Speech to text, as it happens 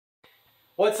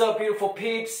What's up, beautiful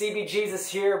peeps? CB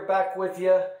Jesus here, back with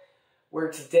you.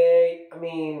 Where today,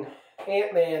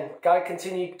 Ant-Man. Gotta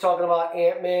continue talking about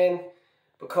Ant-Man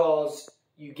because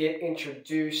you get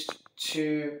introduced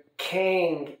to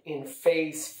Kang in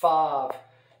Phase 5.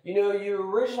 You know, you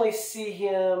originally see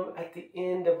him at the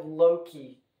end of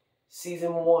Loki,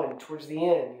 Season 1, towards the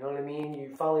end. You know what I mean?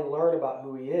 You finally learn about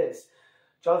who he is.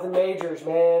 Jonathan Majors,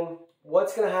 man.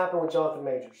 What's going to happen with Jonathan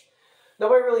Majors?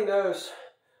 Nobody really knows.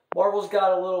 Marvel's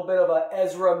got a little bit of a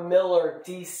Ezra Miller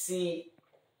DC,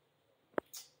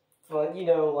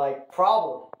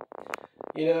 problem.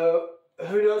 You know,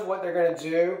 who knows what they're going to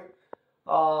do.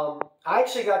 I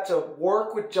actually got to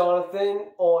work with Jonathan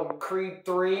on Creed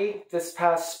 3 this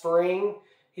past spring.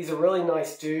 He's a really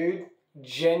nice dude,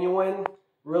 genuine,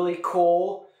 really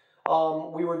cool.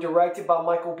 We were directed by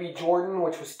Michael B. Jordan,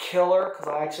 which was killer because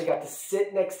I actually got to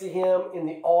sit next to him in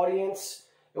the audience.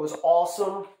 It was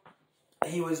awesome.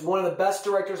 He was one of the best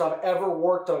directors I've ever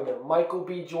worked under. Michael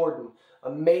B. Jordan.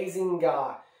 Amazing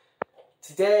guy.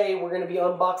 Today, we're going to be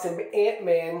unboxing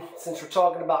Ant-Man since we're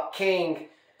talking about Kang.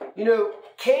 You know,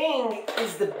 Kang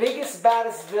is the biggest,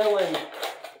 baddest villain,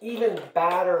 even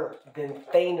badder than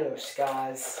Thanos,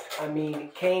 guys. I mean,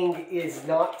 Kang is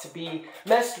not to be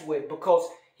messed with because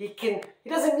he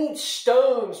doesn't need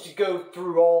stones to go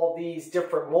through all these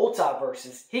different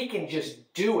multiverses. He can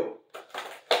just do it,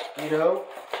 you know?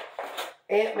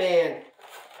 Ant-Man.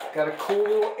 Got a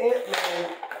cool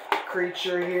Ant-Man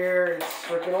creature here. It's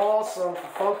freaking awesome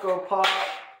for Funko Pop.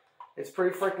 It's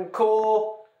pretty freaking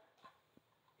cool.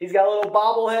 He's got a little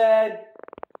bobblehead.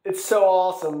 It's so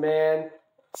awesome, man.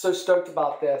 So stoked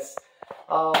about this.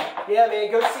 Yeah, man,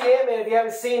 go see Ant-Man if you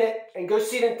haven't seen it. And go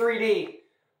see it in 3D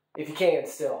if you can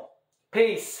still.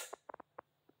 Peace.